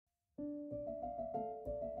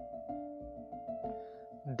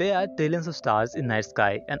There are trillions of stars in night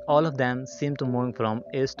sky and all of them seem to move from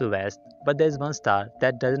east to west, but there is one star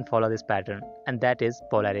that doesn't follow this pattern and that is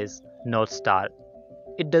Polaris, North Star.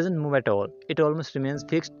 It doesn't move at all, it almost remains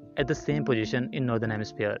fixed at the same position in Northern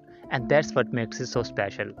Hemisphere and that's what makes it so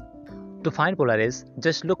special. To find Polaris,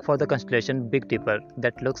 just look for the constellation Big Dipper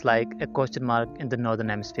that looks like a question mark in the Northern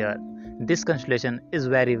Hemisphere. This constellation is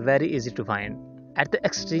very easy to find. At the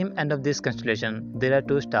extreme end of this constellation, there are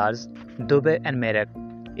two stars, Dubhe and Merak.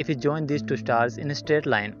 If you join these two stars in a straight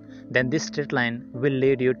line, then this straight line will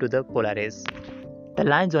lead you to the Polaris. The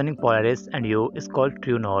line joining Polaris and you is called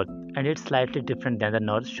true north and it's slightly different than the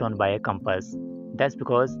north shown by a compass. That's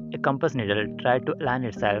because a compass needle tried to align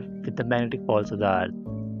itself with the magnetic poles of the earth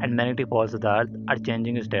and magnetic poles of the earth are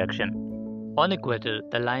changing its direction. On equator,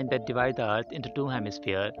 the line that divides the earth into two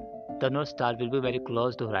hemispheres, the north star will be very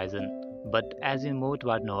close to horizon. But as we move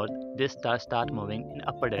toward north, this star starts moving in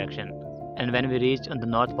upper direction. And when we reach on the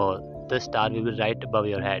North Pole, the star will be right above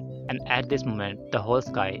your head, and at this moment, the whole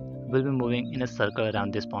sky will be moving in a circle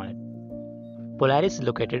around this point. Polaris is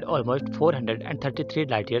located almost 433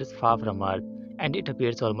 light years far from Earth, and it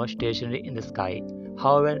appears almost stationary in the sky.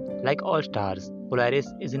 However, like all stars,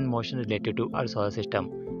 Polaris is in motion related to our solar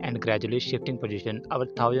system and gradually shifting position over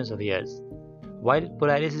thousands of years. While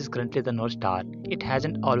Polaris is currently the North Star, it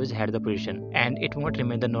hasn't always had the position, and it won't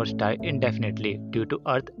remain the North Star indefinitely due to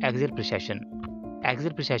Earth's axial precession.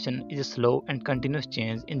 Axial precession is a slow and continuous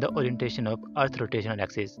change in the orientation of Earth's rotational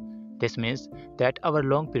axis. This means that over a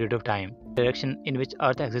long period of time, the direction in which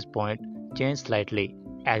Earth's axis points changes slightly.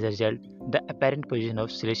 As a result, the apparent position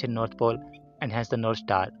of Celestial North Pole and hence the North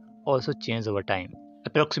Star also changes over time.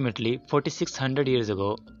 Approximately 4600 years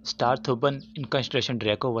ago, star Thuban in constellation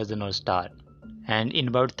Draco was the North Star. And in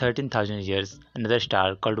about 13,000 years, another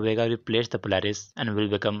star called Vega replaced the Polaris and will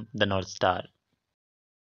become the North Star.